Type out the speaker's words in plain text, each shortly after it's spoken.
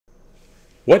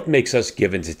What makes us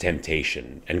given to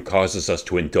temptation and causes us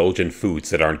to indulge in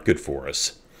foods that aren't good for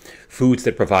us? Foods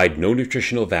that provide no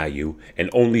nutritional value and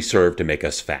only serve to make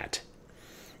us fat.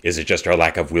 Is it just our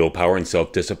lack of willpower and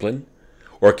self-discipline?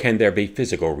 Or can there be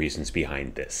physical reasons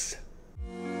behind this?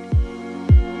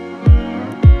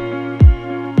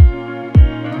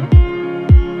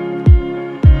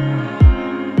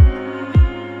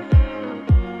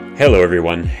 Hello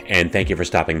everyone, and thank you for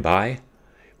stopping by.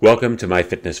 Welcome to my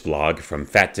fitness vlog from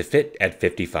Fat to Fit at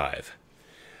 55.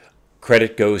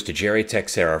 Credit goes to Jerry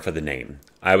Teixeira for the name.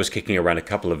 I was kicking around a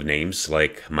couple of names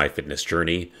like My Fitness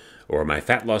Journey, or My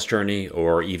Fat Loss Journey,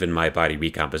 or even My Body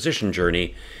Recomposition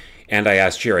Journey, and I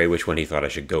asked Jerry which one he thought I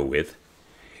should go with.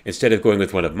 Instead of going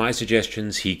with one of my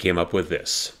suggestions, he came up with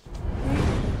this.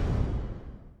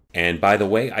 And by the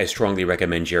way, I strongly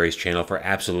recommend Jerry's channel for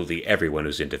absolutely everyone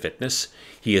who's into fitness.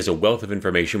 He has a wealth of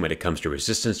information when it comes to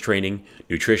resistance training,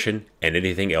 nutrition, and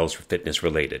anything else fitness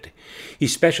related. He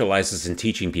specializes in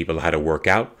teaching people how to work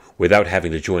out without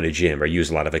having to join a gym or use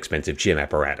a lot of expensive gym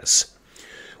apparatus.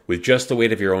 With just the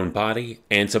weight of your own body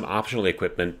and some optional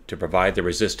equipment to provide the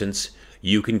resistance,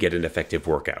 you can get an effective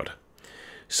workout.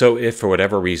 So if for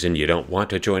whatever reason you don't want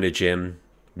to join a gym,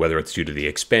 whether it's due to the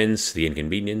expense, the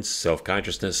inconvenience,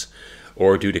 self-consciousness,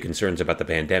 or due to concerns about the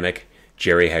pandemic,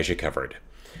 Jerry has you covered.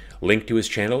 Link to his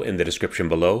channel in the description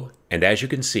below, and as you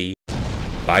can see,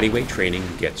 bodyweight training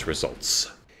gets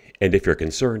results. And if you're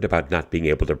concerned about not being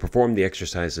able to perform the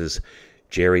exercises,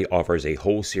 Jerry offers a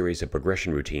whole series of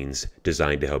progression routines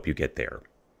designed to help you get there.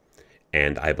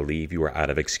 And I believe you are out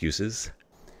of excuses.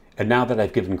 And now that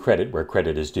I've given credit where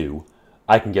credit is due,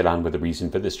 I can get on with the reason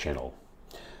for this channel.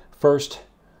 First,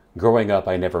 growing up,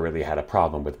 I never really had a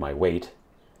problem with my weight.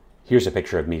 Here's a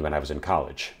picture of me when I was in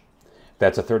college.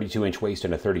 That's a 32-inch waist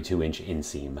and a 32-inch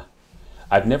inseam.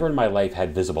 I've never in my life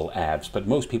had visible abs, but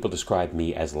most people describe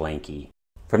me as lanky.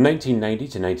 From 1990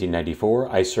 to 1994,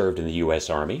 I served in the U.S.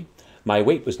 Army. My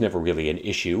weight was never really an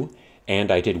issue, and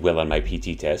I did well on my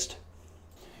PT test.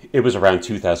 It was around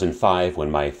 2005 when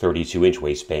my 32-inch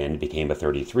waistband became a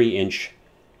 33-inch,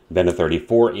 then a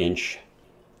 34-inch,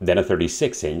 then a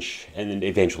 36-inch, and then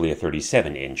eventually a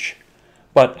 37-inch.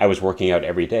 But I was working out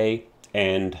every day,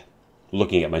 and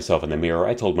looking at myself in the mirror,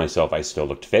 I told myself I still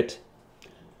looked fit.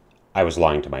 I was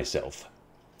lying to myself.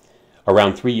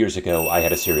 Around 3 years ago, I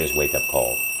had a serious wake-up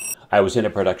call. I was in a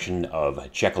production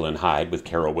of Jekyll and Hyde with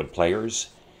Carolwood Players,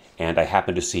 and I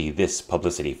happened to see this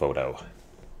publicity photo.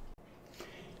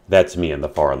 That's me on the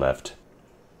far left.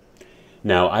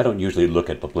 Now, I don't usually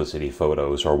look at publicity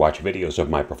photos or watch videos of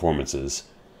my performances.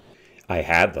 I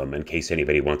had them in case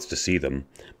anybody wants to see them,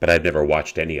 but I've never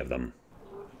watched any of them.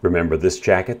 Remember this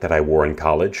jacket that I wore in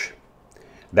college?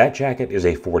 That jacket is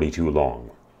a 42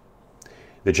 long.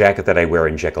 The jacket that I wear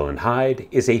in Jekyll and Hyde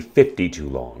is a 52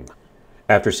 long.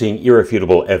 After seeing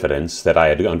irrefutable evidence that I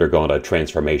had undergone a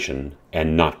transformation,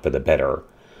 and not for the better,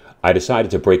 I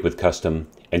decided to break with custom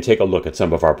and take a look at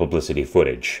some of our publicity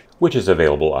footage, which is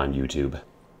available on YouTube.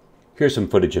 Here's some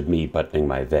footage of me buttoning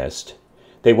my vest.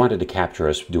 They wanted to capture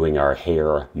us doing our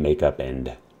hair, makeup,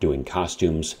 and doing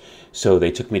costumes, so they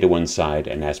took me to one side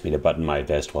and asked me to button my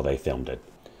vest while they filmed it.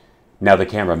 Now the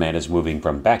cameraman is moving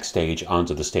from backstage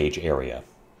onto the stage area.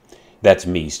 That's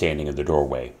me standing in the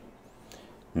doorway.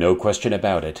 No question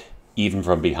about it, even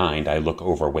from behind I look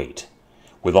overweight.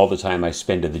 With all the time I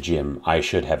spend in the gym, I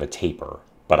should have a taper,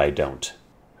 but I don't.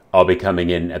 I'll be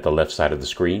coming in at the left side of the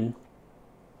screen.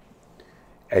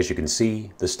 As you can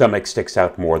see, the stomach sticks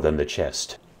out more than the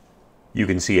chest. You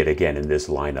can see it again in this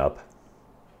lineup.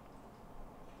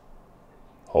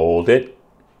 Hold it.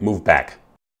 Move back.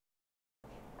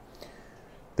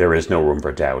 There is no room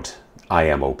for doubt. I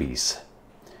am obese.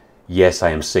 Yes,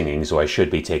 I am singing, so I should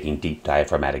be taking deep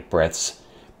diaphragmatic breaths,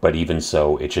 but even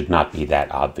so, it should not be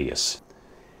that obvious.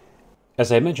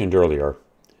 As I mentioned earlier,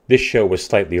 this show was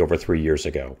slightly over 3 years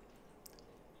ago,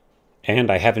 and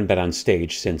I haven't been on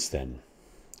stage since then.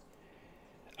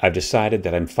 I've decided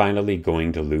that I'm finally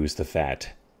going to lose the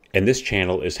fat, and this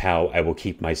channel is how I will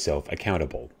keep myself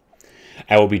accountable.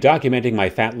 I will be documenting my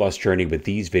fat loss journey with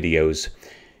these videos,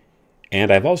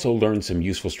 and I've also learned some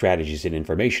useful strategies and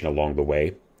information along the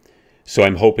way, so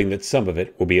I'm hoping that some of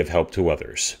it will be of help to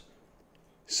others.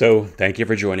 So, thank you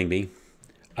for joining me.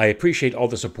 I appreciate all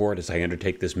the support as I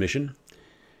undertake this mission,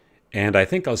 and I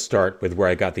think I'll start with where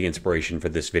I got the inspiration for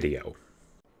this video.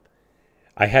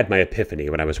 I had my epiphany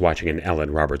when I was watching an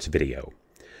Alan Roberts video.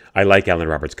 I like Alan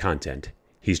Roberts' content.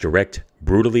 He's direct,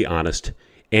 brutally honest,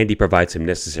 and he provides some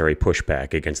necessary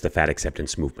pushback against the fat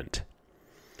acceptance movement.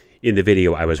 In the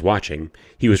video I was watching,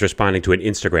 he was responding to an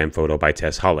Instagram photo by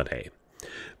Tess Holliday.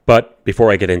 But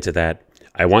before I get into that,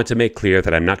 I want to make clear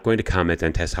that I'm not going to comment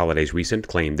on Tess Holliday's recent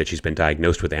claim that she's been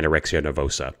diagnosed with anorexia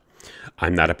nervosa.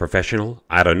 I'm not a professional,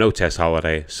 I don't know Tess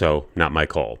Holliday, so not my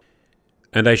call.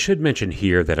 And I should mention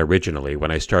here that originally,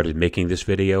 when I started making this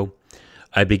video,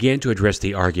 I began to address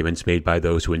the arguments made by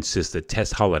those who insist that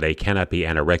Tess Holliday cannot be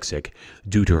anorexic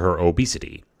due to her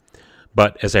obesity.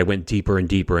 But as I went deeper and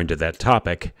deeper into that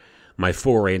topic, my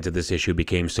foray into this issue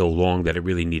became so long that it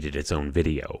really needed its own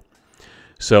video.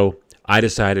 So I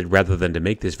decided, rather than to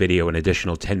make this video an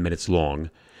additional 10 minutes long,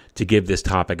 to give this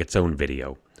topic its own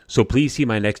video. So please see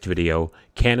my next video,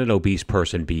 Can an Obese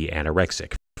Person Be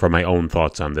Anorexic?, for my own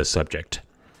thoughts on this subject.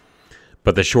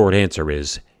 But the short answer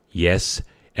is, yes,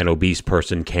 an obese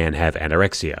person can have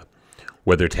anorexia.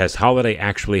 Whether Tess Holliday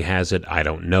actually has it, I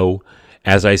don't know.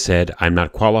 As I said, I'm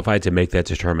not qualified to make that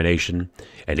determination,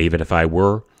 and even if I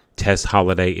were, Tess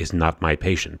Holliday is not my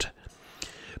patient.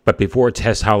 But before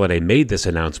Tess Holliday made this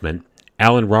announcement,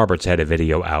 Alan Roberts had a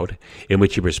video out in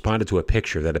which he responded to a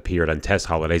picture that appeared on Tess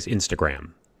Holliday's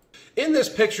Instagram. In this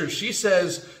picture, she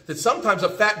says that sometimes a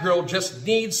fat girl just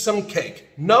needs some cake.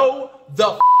 No,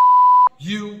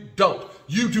 you don't.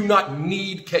 You do not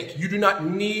need cake. You do not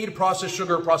need processed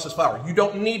sugar or processed flour. You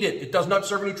don't need it. It does not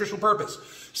serve a nutritional purpose.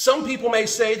 Some people may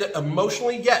say that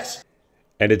emotionally, yes.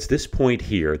 And it's this point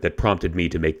here that prompted me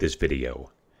to make this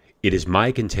video. It is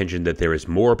my contention that there is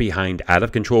more behind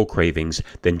out-of-control cravings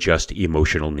than just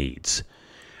emotional needs.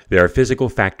 There are physical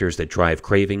factors that drive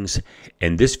cravings,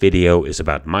 and this video is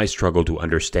about my struggle to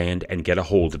understand and get a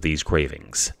hold of these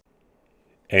cravings.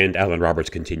 And Alan Roberts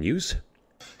continues,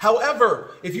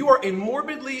 However, if you are a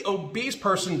morbidly obese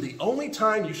person, the only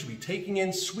time you should be taking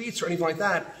in sweets or anything like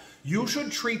that, you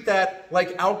should treat that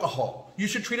like alcohol. You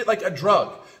should treat it like a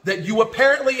drug that you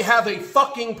apparently have a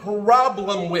fucking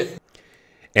problem with.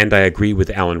 And I agree with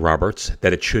Alan Roberts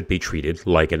that it should be treated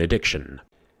like an addiction.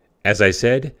 As I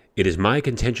said, it is my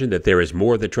contention that there is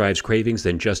more that drives cravings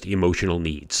than just emotional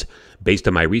needs. Based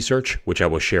on my research, which I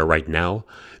will share right now,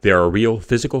 there are real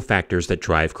physical factors that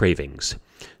drive cravings.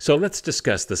 So let's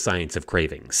discuss the science of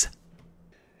cravings.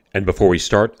 And before we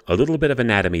start, a little bit of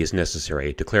anatomy is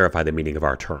necessary to clarify the meaning of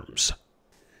our terms.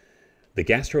 The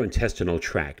gastrointestinal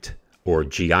tract, or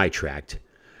GI tract,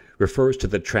 refers to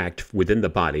the tract within the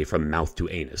body from mouth to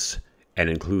anus, and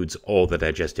includes all the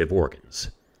digestive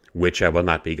organs, which I will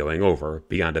not be going over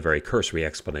beyond a very cursory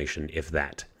explanation, if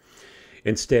that.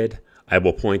 Instead, I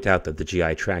will point out that the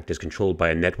GI tract is controlled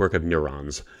by a network of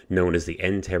neurons known as the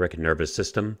enteric nervous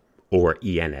system, or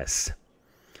ENS.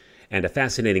 And a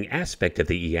fascinating aspect of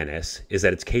the ENS is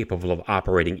that it's capable of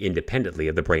operating independently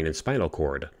of the brain and spinal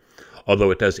cord.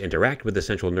 Although it does interact with the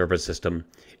central nervous system,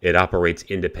 it operates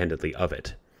independently of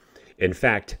it. In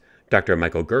fact, Dr.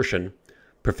 Michael Gershon,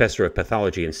 professor of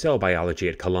pathology and cell biology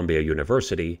at Columbia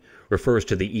University, refers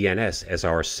to the ENS as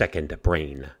our second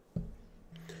brain.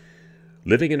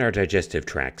 Living in our digestive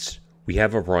tracts, we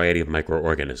have a variety of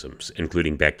microorganisms,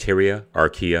 including bacteria,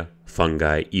 archaea,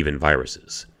 fungi, even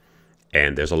viruses.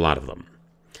 And there's a lot of them.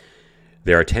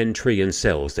 There are 10 trillion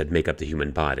cells that make up the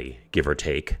human body, give or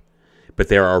take, but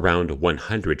there are around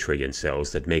 100 trillion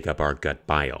cells that make up our gut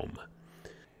biome.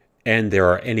 And there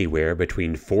are anywhere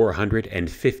between 400 and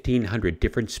 1,500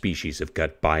 different species of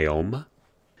gut biome.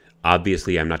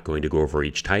 Obviously, I'm not going to go over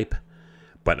each type,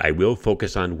 but I will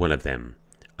focus on one of them,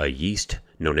 a yeast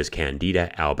known as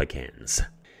Candida albicans.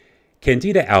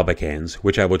 Candida albicans,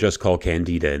 which I will just call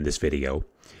Candida in this video,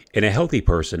 in a healthy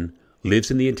person,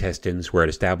 lives in the intestines where it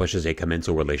establishes a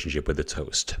commensal relationship with its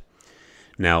host.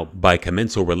 Now, by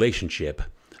commensal relationship,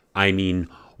 I mean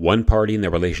one party in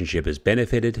the relationship is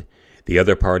benefited, the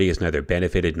other party is neither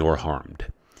benefited nor harmed.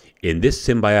 In this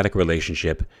symbiotic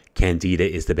relationship, Candida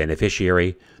is the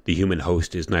beneficiary, the human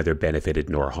host is neither benefited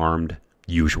nor harmed,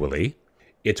 usually.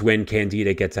 It's when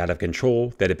Candida gets out of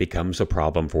control that it becomes a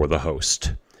problem for the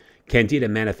host. Candida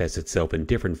manifests itself in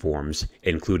different forms,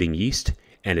 including yeast,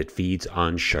 and it feeds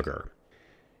on sugar.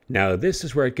 Now, this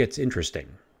is where it gets interesting.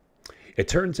 It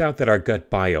turns out that our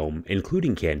gut biome,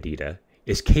 including Candida,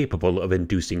 is capable of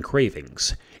inducing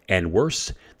cravings, and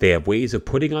worse, they have ways of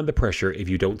putting on the pressure if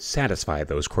you don't satisfy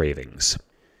those cravings.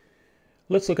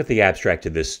 Let's look at the abstract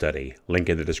of this study, link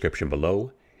in the description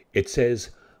below. It says,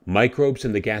 microbes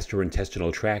in the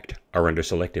gastrointestinal tract are under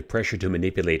selective pressure to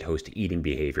manipulate host eating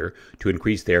behavior to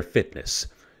increase their fitness,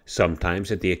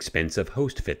 sometimes at the expense of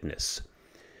host fitness.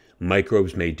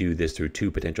 Microbes may do this through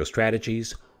two potential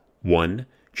strategies. One,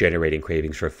 generating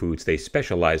cravings for foods they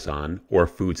specialize on or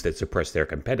foods that suppress their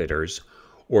competitors.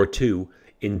 Or two,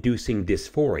 inducing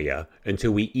dysphoria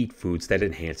until we eat foods that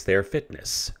enhance their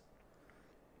fitness.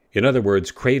 In other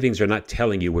words, cravings are not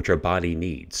telling you what your body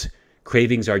needs.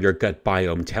 Cravings are your gut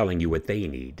biome telling you what they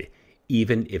need.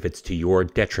 even if it's to your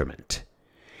detriment.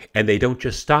 And they don't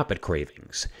just stop at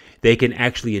cravings. They can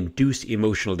actually induce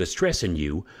emotional distress in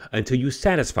you until you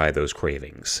satisfy those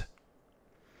cravings.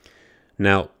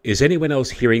 Now, is anyone else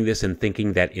hearing this and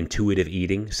thinking that intuitive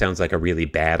eating sounds like a really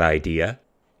bad idea?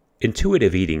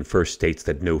 Intuitive eating first states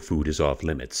that no food is off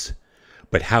limits.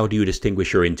 But how do you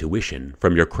distinguish your intuition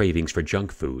from your cravings for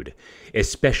junk food,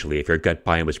 especially if your gut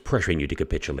biome is pressuring you to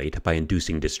capitulate by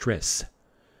inducing distress?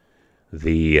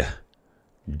 The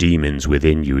demons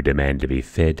within you demand to be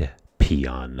fed,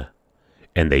 peon,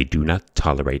 and they do not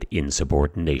tolerate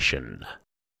insubordination.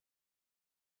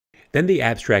 Then the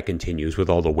abstract continues with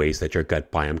all the ways that your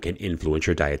gut biome can influence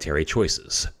your dietary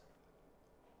choices.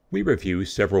 We review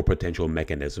several potential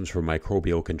mechanisms for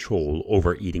microbial control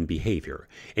over eating behavior,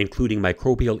 including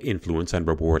microbial influence on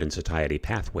reward and satiety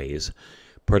pathways,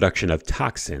 production of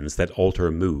toxins that alter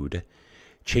mood,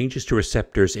 changes to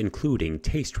receptors including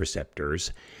taste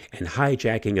receptors, and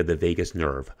hijacking of the vagus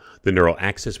nerve, the neural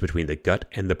axis between the gut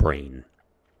and the brain.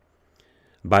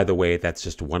 By the way, that's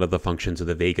just one of the functions of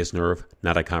the vagus nerve,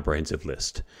 not a comprehensive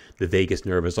list. The vagus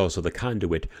nerve is also the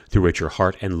conduit through which your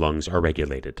heart and lungs are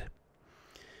regulated.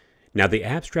 Now the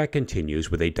abstract continues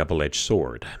with a double-edged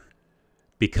sword.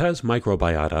 Because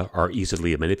microbiota are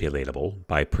easily manipulatable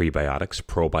by prebiotics,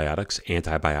 probiotics,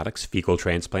 antibiotics, fecal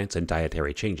transplants, and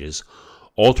dietary changes,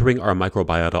 altering our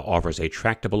microbiota offers a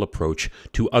tractable approach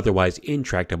to otherwise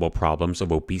intractable problems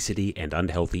of obesity and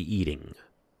unhealthy eating.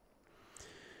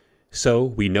 So,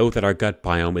 we know that our gut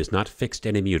biome is not fixed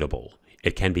and immutable.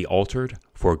 It can be altered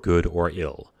for good or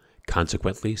ill.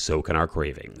 Consequently, so can our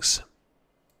cravings.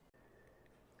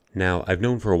 Now, I've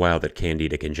known for a while that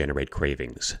Candida can generate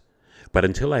cravings, but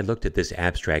until I looked at this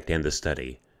abstract and the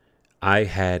study, I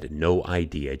had no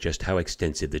idea just how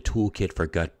extensive the toolkit for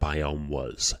gut biome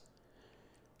was.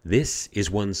 This is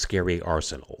one scary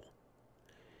arsenal.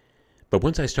 But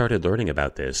once I started learning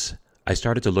about this, I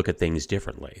started to look at things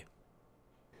differently.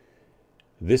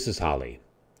 This is Holly.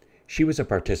 She was a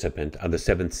participant on the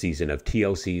 7th season of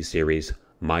TLC's series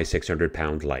My 600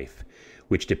 Pound Life,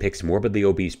 which depicts morbidly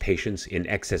obese patients in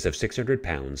excess of 600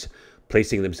 pounds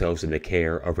placing themselves in the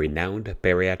care of renowned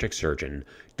bariatric surgeon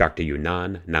Dr.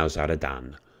 Yunan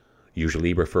Naozadadan,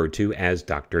 usually referred to as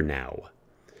Dr. Now.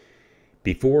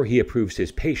 Before he approves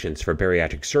his patients for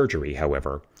bariatric surgery,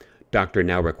 however, Dr.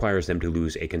 Now requires them to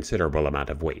lose a considerable amount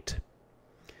of weight.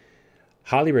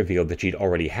 Holly revealed that she'd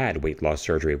already had weight loss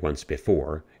surgery once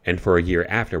before, and for a year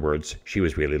afterwards she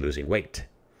was really losing weight.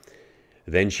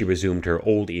 Then she resumed her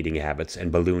old eating habits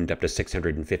and ballooned up to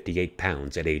 658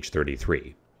 pounds at age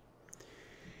 33.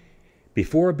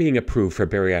 Before being approved for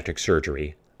bariatric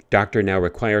surgery, Dr. Now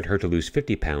required her to lose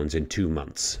 50 pounds in 2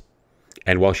 months.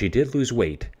 And while she did lose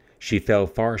weight, she fell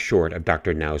far short of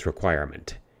Dr. Now's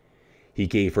requirement. He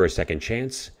gave her a second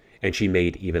chance, and she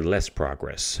made even less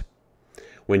progress.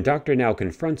 When Dr. Now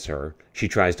confronts her, she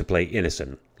tries to play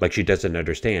innocent, like she doesn't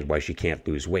understand why she can't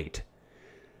lose weight.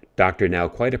 Dr. Now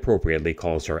quite appropriately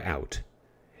calls her out.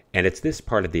 And it's this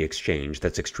part of the exchange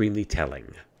that's extremely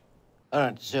telling. All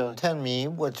right, so tell me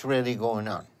what's really going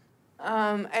on.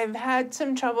 I've had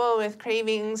some trouble with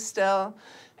cravings still,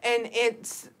 and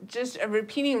it's just a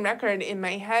repeating record in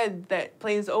my head that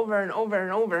plays over and over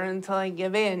and over until I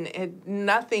give in.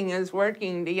 Nothing is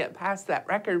working to get past that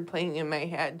record playing in my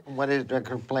head. What is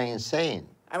record playing saying?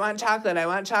 I want chocolate, I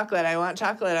want chocolate, I want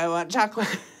chocolate, I want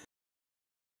chocolate.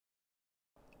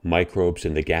 Microbes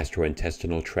in the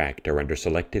gastrointestinal tract are under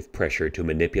selective pressure to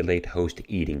manipulate host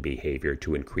eating behavior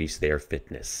to increase their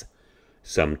fitness,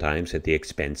 sometimes at the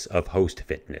expense of host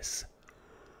fitness.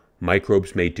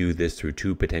 Microbes may do this through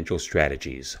 2 potential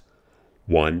strategies.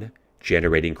 1,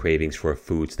 generating cravings for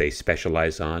foods they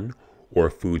specialize on,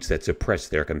 or foods that suppress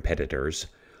their competitors,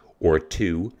 or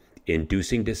 2,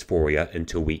 inducing dysphoria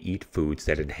until we eat foods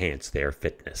that enhance their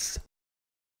fitness.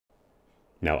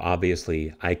 Now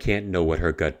obviously, I can't know what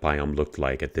her gut biome looked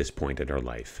like at this point in her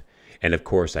life, and of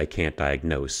course I can't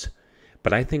diagnose,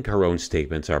 but I think her own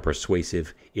statements are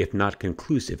persuasive, if not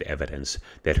conclusive evidence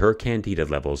that her Candida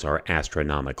levels are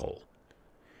astronomical.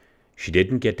 She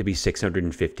didn't get to be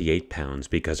 658 pounds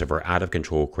because of her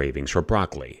out-of-control cravings for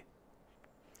broccoli.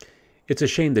 It's a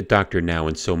shame that Dr. Now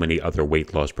and so many other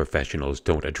weight loss professionals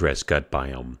don't address gut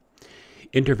biome.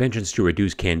 Interventions to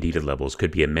reduce Candida levels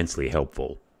could be immensely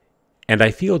helpful. And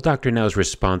I feel Dr. Now's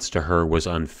response to her was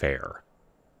unfair.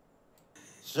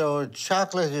 So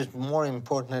chocolate is more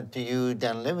important to you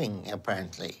than living,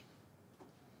 apparently.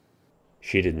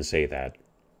 She didn't say that.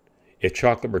 If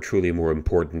chocolate were truly more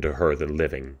important to her than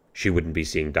living, she wouldn't be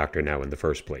seeing Dr. Now in the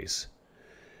first place.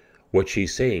 What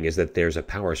she's saying is that there's a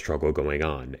power struggle going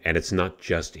on, and it's not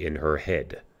just in her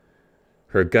head.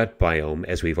 Her gut biome,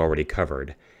 as we've already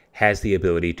covered, has the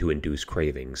ability to induce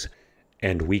cravings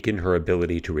and weaken her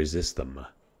ability to resist them,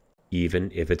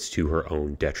 even if it's to her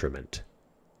own detriment.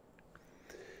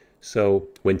 So,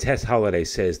 when Tess Holliday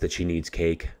says that she needs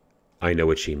cake, I know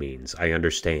what she means. I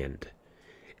understand.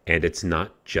 And it's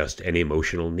not just an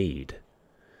emotional need.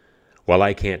 While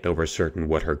I can't know for certain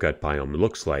what her gut biome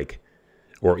looks like,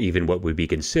 or even what would be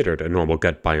considered a normal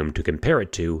gut biome to compare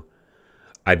it to,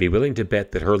 I'd be willing to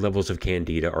bet that her levels of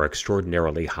Candida are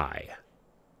extraordinarily high.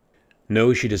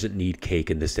 No, she doesn't need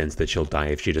cake in the sense that she'll die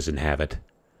if she doesn't have it,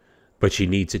 but she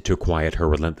needs it to quiet her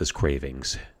relentless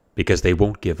cravings, because they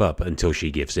won't give up until she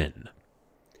gives in.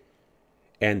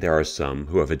 And there are some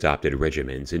who have adopted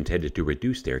regimens intended to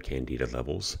reduce their Candida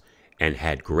levels, and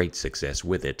had great success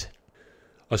with it.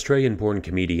 Australian-born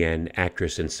comedian,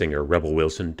 actress, and singer Rebel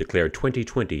Wilson declared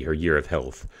 2020 her year of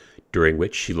health, during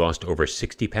which she lost over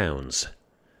 60 pounds.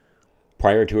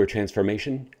 Prior to her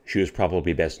transformation, she was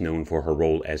probably best known for her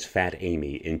role as Fat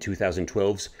Amy in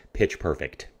 2012's Pitch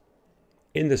Perfect.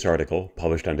 In this article,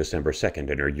 published on December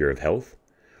 2nd in her year of health,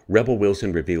 Rebel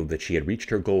Wilson revealed that she had reached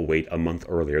her goal weight a month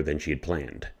earlier than she had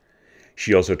planned.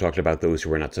 She also talked about those who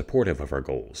were not supportive of her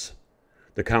goals.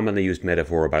 The commonly used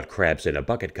metaphor about crabs in a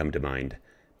bucket come to mind,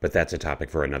 but that's a topic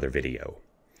for another video.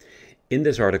 In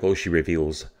this article, she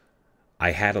reveals, "I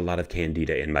had a lot of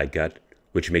Candida in my gut,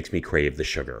 which makes me crave the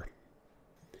sugar."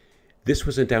 This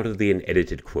was undoubtedly an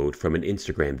edited quote from an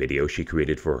Instagram video she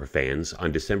created for her fans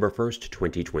on December 1st,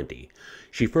 2020.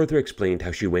 She further explained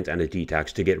how she went on a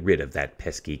detox to get rid of that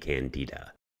pesky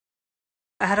Candida.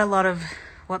 I had a lot of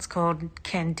what's called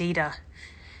Candida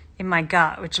in my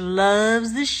gut, which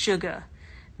loves the sugar,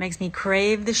 makes me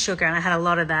crave the sugar, and I had a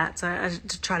lot of that, so I had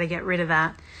to try to get rid of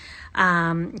that,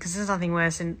 because there's nothing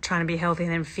worse than trying to be healthy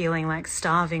and then feeling like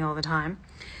starving all the time.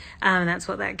 And that's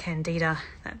what that Candida,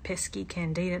 that pesky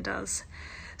Candida does.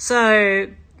 So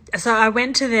I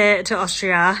went to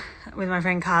Austria with my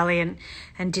friend Carly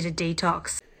and did a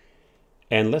detox.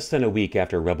 And less than a week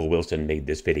after Rebel Wilson made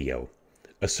this video,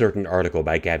 a certain article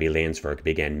by Gabby Landsverk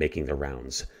began making the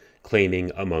rounds,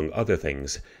 claiming, among other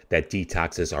things, that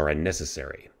detoxes are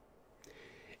unnecessary.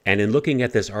 And in looking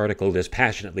at this article as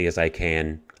passionately as I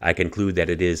can, I conclude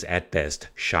that it is, at best,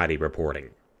 shoddy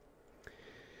reporting.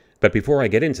 But before I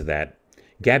get into that,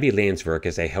 Gabby Landsverk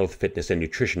is a health, fitness, and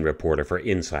nutrition reporter for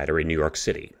Insider in New York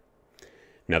City.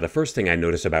 Now, the first thing I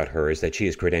notice about her is that she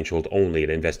is credentialed only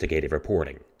in investigative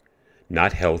reporting,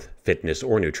 not health, fitness,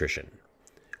 or nutrition.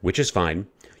 Which is fine.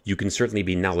 You can certainly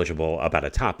be knowledgeable about a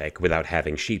topic without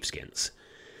having sheepskins.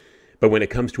 But when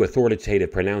it comes to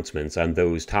authoritative pronouncements on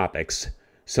those topics,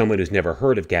 someone who's never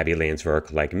heard of Gabby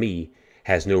Landsverk, like me,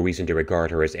 has no reason to regard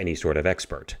her as any sort of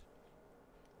expert.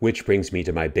 Which brings me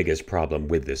to my biggest problem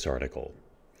with this article.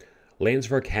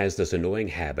 Landsverk has this annoying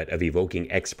habit of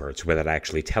evoking experts without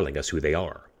actually telling us who they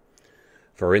are.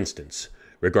 For instance,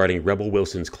 regarding Rebel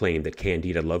Wilson's claim that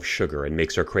Candida loves sugar and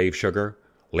makes her crave sugar,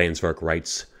 Landsverk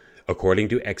writes, "According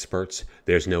to experts,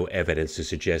 there's no evidence to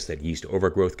suggest that yeast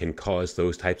overgrowth can cause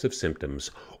those types of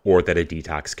symptoms or that a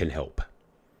detox can help."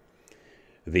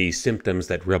 The symptoms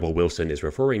that Rebel Wilson is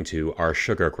referring to are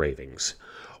sugar cravings.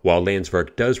 While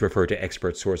Landsverk does refer to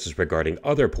expert sources regarding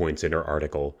other points in her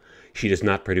article, she does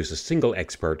not produce a single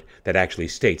expert that actually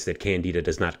states that Candida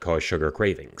does not cause sugar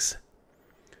cravings.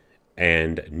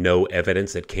 And no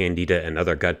evidence that Candida and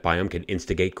other gut biome can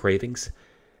instigate cravings?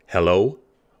 Hello?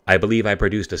 I believe I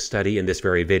produced a study in this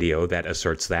very video that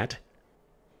asserts that.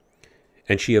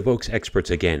 And she evokes experts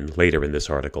again later in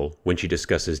this article when she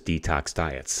discusses detox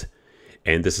diets.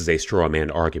 And this is a straw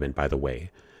man argument, by the way.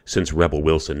 Since Rebel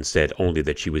Wilson said only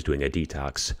that she was doing a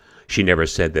detox, she never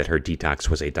said that her detox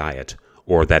was a diet,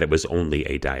 or that it was only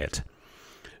a diet.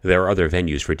 There are other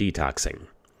venues for detoxing.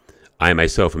 I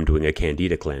myself am doing a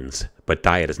Candida Cleanse, but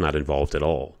diet is not involved at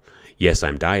all. Yes,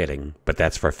 I'm dieting, but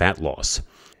that's for fat loss.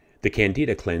 The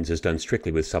Candida Cleanse is done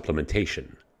strictly with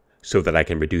supplementation, so that I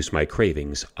can reduce my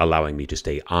cravings, allowing me to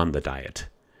stay on the diet.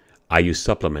 I use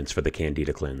supplements for the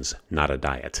Candida Cleanse, not a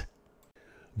diet.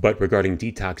 But regarding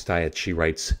detox diets, she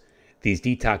writes, "These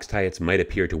detox diets might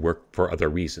appear to work for other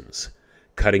reasons.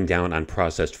 Cutting down on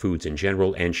processed foods in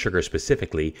general and sugar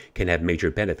specifically can have major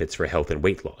benefits for health and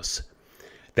weight loss.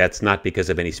 That's not because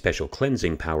of any special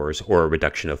cleansing powers or a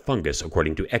reduction of fungus,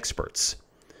 according to experts."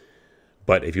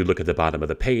 But if you look at the bottom of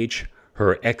the page,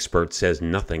 her expert says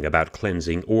nothing about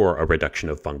cleansing or a reduction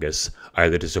of fungus,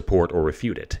 either to support or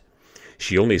refute it.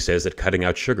 She only says that cutting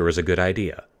out sugar is a good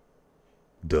idea.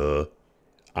 Duh.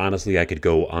 Honestly, I could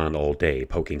go on all day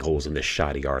poking holes in this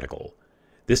shoddy article.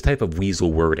 This type of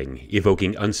weasel wording,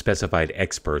 evoking unspecified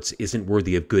experts, isn't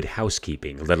worthy of good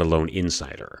housekeeping, let alone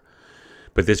Insider.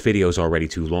 But this video is already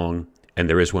too long, and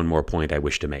there is one more point I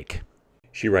wish to make.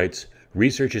 She writes,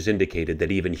 research has indicated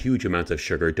that even huge amounts of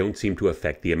sugar don't seem to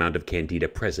affect the amount of Candida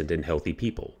present in healthy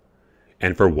people.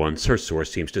 And for once, her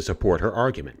source seems to support her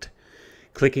argument.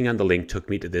 Clicking on the link took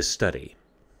me to this study.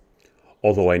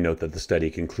 Although I note that the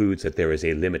study concludes that there is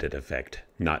a limited effect,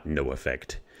 not no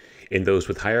effect. In those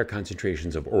with higher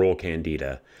concentrations of oral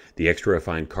Candida, the extra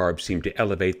refined carbs seem to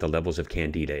elevate the levels of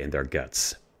Candida in their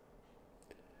guts.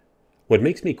 What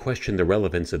makes me question the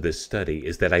relevance of this study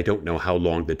is that I don't know how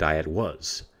long the diet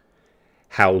was.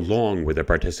 How long were the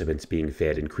participants being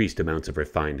fed increased amounts of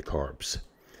refined carbs?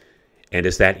 And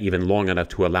is that even long enough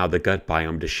to allow the gut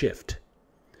biome to shift?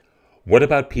 What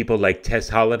about people like Tess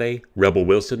Holliday, Rebel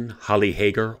Wilson, Holly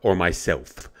Hager, or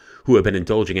myself, who have been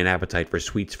indulging an appetite for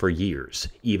sweets for years,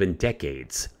 even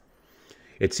decades?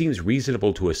 It seems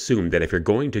reasonable to assume that if you're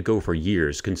going to go for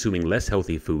years consuming less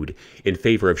healthy food in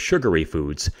favor of sugary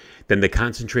foods, then the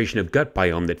concentration of gut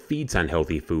biome that feeds on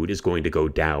healthy food is going to go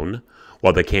down,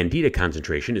 while the Candida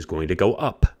concentration is going to go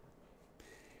up.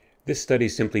 This study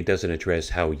simply doesn't address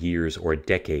how years or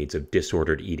decades of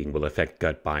disordered eating will affect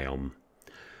gut biome.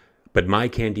 But my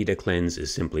Candida Cleanse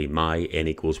is simply my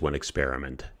N=1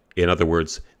 experiment. In other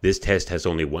words, this test has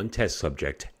only one test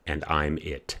subject, and I'm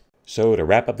it. So to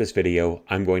wrap up this video,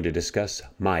 I'm going to discuss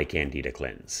my Candida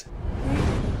Cleanse.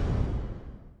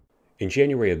 In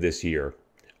January of this year,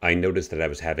 I noticed that I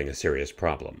was having a serious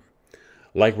problem.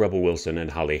 Like Rebel Wilson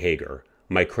and Holly Hager,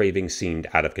 my cravings seemed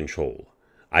out of control.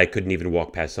 I couldn't even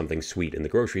walk past something sweet in the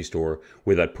grocery store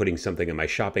without putting something in my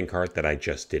shopping cart that I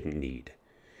just didn't need.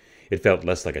 It felt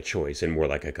less like a choice and more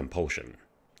like a compulsion.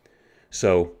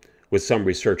 So, with some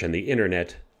research on the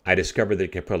internet, I discovered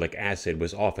that caprylic acid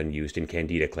was often used in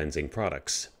Candida cleansing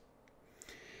products.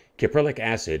 Caprylic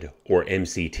acid, or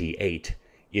MCT8,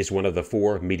 is one of the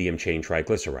 4 medium-chain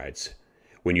triglycerides.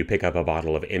 When you pick up a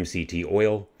bottle of MCT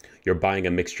oil, you're buying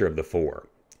a mixture of the 4,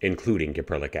 including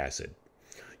caprylic acid.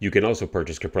 You can also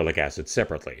purchase caprylic acid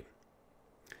separately.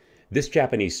 This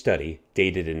Japanese study,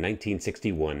 dated in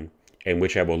 1961, and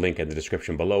which I will link in the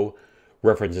description below,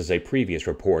 references a previous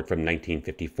report from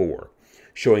 1954,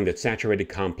 showing that saturated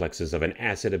complexes of an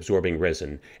acid-absorbing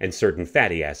resin and certain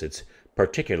fatty acids,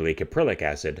 particularly caprylic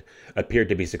acid, appeared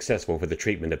to be successful for the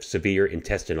treatment of severe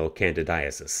intestinal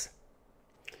candidiasis.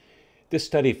 This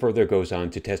study further goes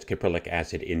on to test caprylic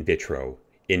acid in vitro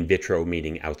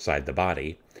meaning outside the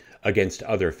body, against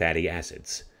other fatty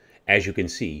acids. As you can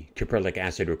see, caprylic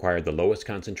acid required the lowest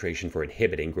concentration for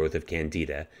inhibiting growth of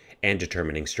Candida and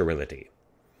determining sterility.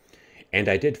 And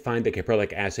I did find that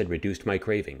caprylic acid reduced my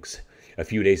cravings. A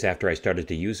few days after I started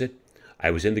to use it,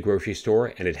 I was in the grocery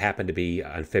store, and it happened to be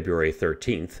on February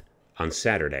 13th, on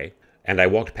Saturday, and I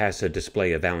walked past a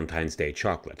display of Valentine's Day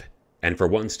chocolate. And for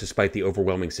once, despite the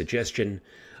overwhelming suggestion,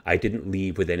 I didn't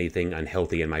leave with anything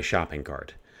unhealthy in my shopping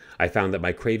cart. I found that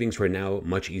my cravings were now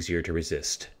much easier to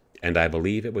resist, and I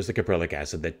believe it was the caprylic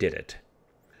acid that did it.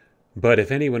 But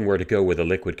if anyone were to go with a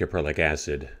liquid caprylic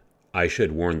acid, I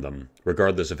should warn them,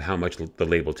 regardless of how much the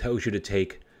label tells you to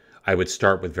take, I would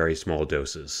start with very small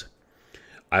doses.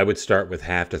 I would start with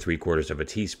half to 3/4 of a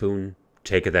teaspoon,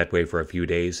 take it that way for a few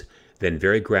days, then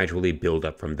very gradually build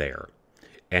up from there,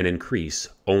 and increase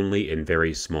only in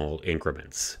very small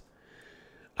increments.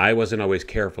 I wasn't always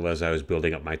careful as I was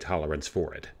building up my tolerance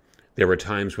for it. There were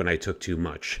times when I took too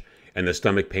much, and the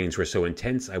stomach pains were so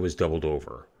intense I was doubled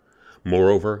over.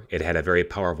 Moreover, it had a very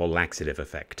powerful laxative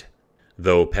effect,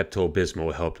 though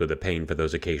Pepto-Bismol helped with the pain for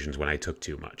those occasions when I took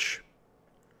too much.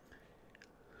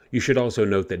 You should also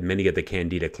note that many of the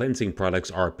Candida cleansing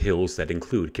products are pills that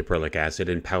include caprylic acid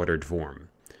in powdered form,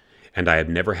 and I have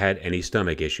never had any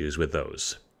stomach issues with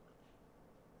those.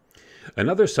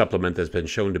 Another supplement that's been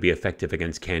shown to be effective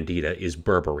against Candida is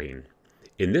berberine.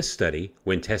 In this study,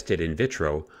 when tested in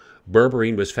vitro,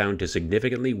 berberine was found to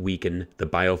significantly weaken the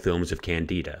biofilms of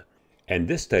Candida, and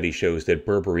this study shows that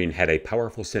berberine had a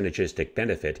powerful synergistic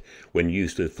benefit when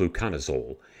used with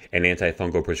fluconazole, an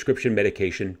antifungal prescription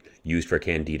medication used for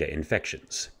Candida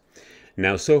infections.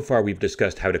 Now, so far we've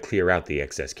discussed how to clear out the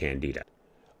excess Candida.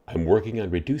 I'm working on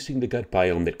reducing the gut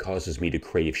biome that causes me to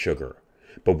crave sugar.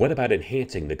 But what about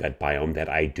enhancing the gut biome that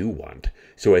I do want,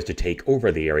 so as to take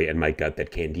over the area in my gut that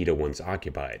Candida once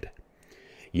occupied?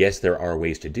 Yes, there are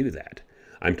ways to do that.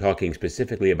 I'm talking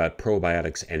specifically about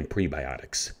probiotics and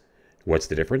prebiotics. What's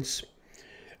the difference?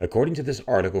 According to this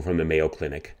article from the Mayo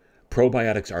Clinic,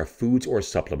 probiotics are foods or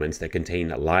supplements that contain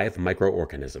live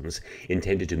microorganisms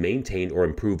intended to maintain or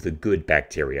improve the good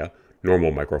bacteria,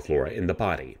 normal microflora, in the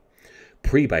body.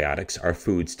 Prebiotics are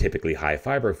foods, typically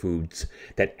high-fiber foods,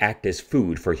 that act as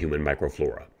food for human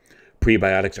microflora.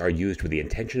 Prebiotics are used with the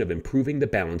intention of improving the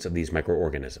balance of these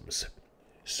microorganisms.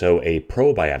 So a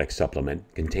probiotic supplement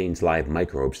contains live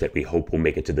microbes that we hope will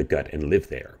make it to the gut and live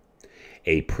there.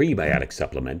 A prebiotic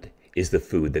supplement is the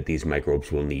food that these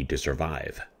microbes will need to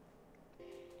survive.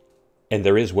 And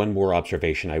there is one more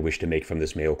observation I wish to make from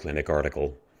this Mayo Clinic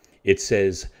article. It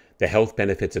says, the health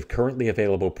benefits of currently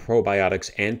available probiotics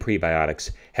and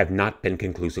prebiotics have not been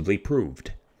conclusively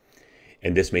proved.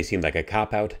 And this may seem like a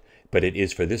cop-out, but it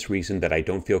is for this reason that I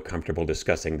don't feel comfortable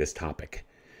discussing this topic.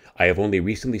 I have only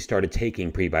recently started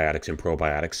taking prebiotics and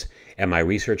probiotics, and my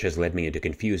research has led me into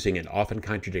confusing and often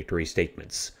contradictory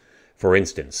statements. For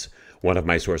instance, one of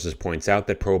my sources points out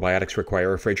that probiotics require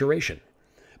refrigeration,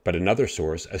 but another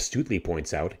source astutely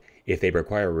points out if they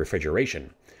require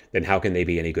refrigeration, then how can they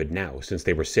be any good now since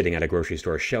they were sitting at a grocery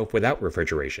store shelf without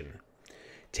refrigeration?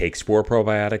 Take spore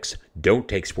probiotics, don't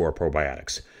take spore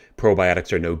probiotics.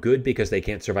 Probiotics are no good because they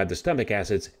can't survive the stomach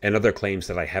acids and other claims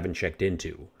that I haven't checked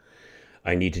into.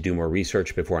 I need to do more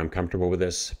research before I'm comfortable with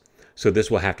this, so this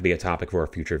will have to be a topic for a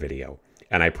future video,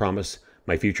 and I promise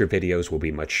my future videos will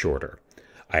be much shorter.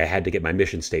 I had to get my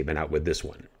mission statement out with this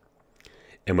one.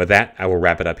 And with that, I will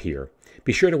wrap it up here.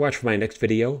 Be sure to watch for my next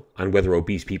video on whether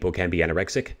obese people can be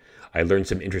anorexic. I learned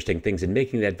some interesting things in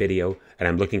making that video, and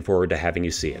I'm looking forward to having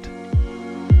you see it.